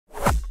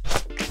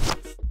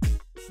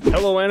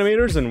Hello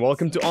animators and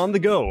welcome to On The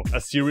Go, a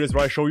series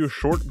where I show you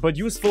short but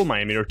useful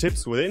Mine Imator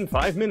tips within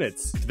 5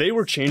 minutes. Today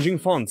we're changing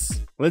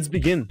fonts. Let's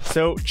begin.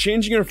 So,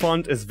 changing your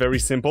font is very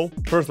simple.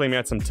 First let me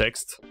add some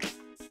text.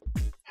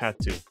 Had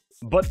to.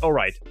 But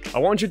alright, I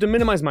want you to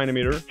minimize Mine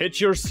Imator, hit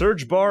your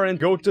search bar and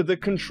go to the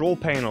control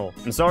panel.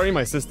 I'm sorry,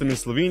 my system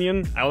is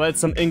Slovenian. I'll add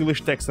some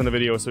English text in the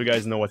video so you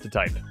guys know what to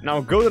type.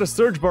 Now go to the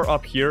search bar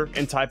up here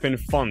and type in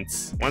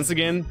fonts. Once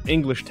again,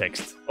 English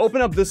text.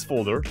 Open up this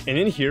folder, and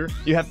in here,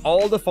 you have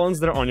all the fonts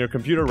that are on your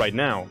computer right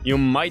now. You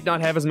might not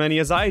have as many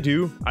as I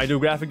do. I do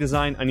graphic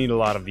design, I need a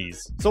lot of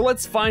these. So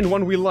let's find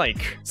one we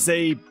like.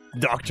 Say,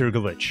 Dr.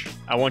 Glitch.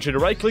 I want you to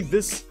right-click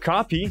this,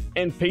 copy,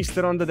 and paste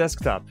it on the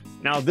desktop.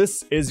 Now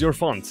this is your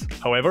font.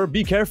 However,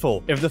 be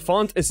careful. If the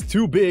font is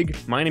too big,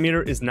 Mine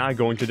Imator is not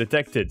going to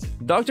detect it.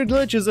 Dr.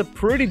 Glitch is a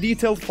pretty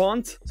detailed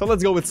font, so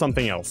let's go with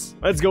something else.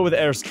 Let's go with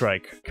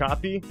Airstrike.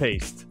 Copy,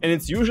 paste. And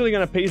it's usually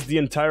gonna paste the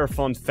entire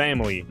font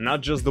family,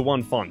 not just the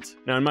one font.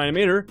 Now in Mine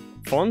Imator,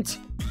 font,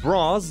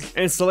 browse,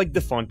 and select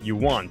the font you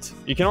want.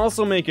 You can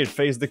also make it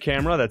face the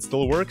camera, that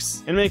still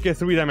works, and make it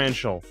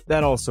 3-dimensional.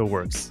 That also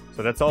works.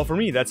 So that's all for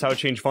me. That's how I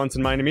change fonts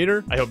in Mine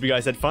Imator. I hope you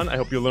guys had fun. I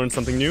hope you learned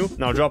something new.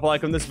 Now drop a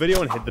like on this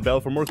video and hit the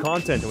bell for more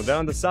content. And with that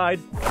on the side,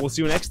 we'll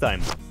see you next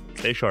time.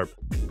 Stay sharp.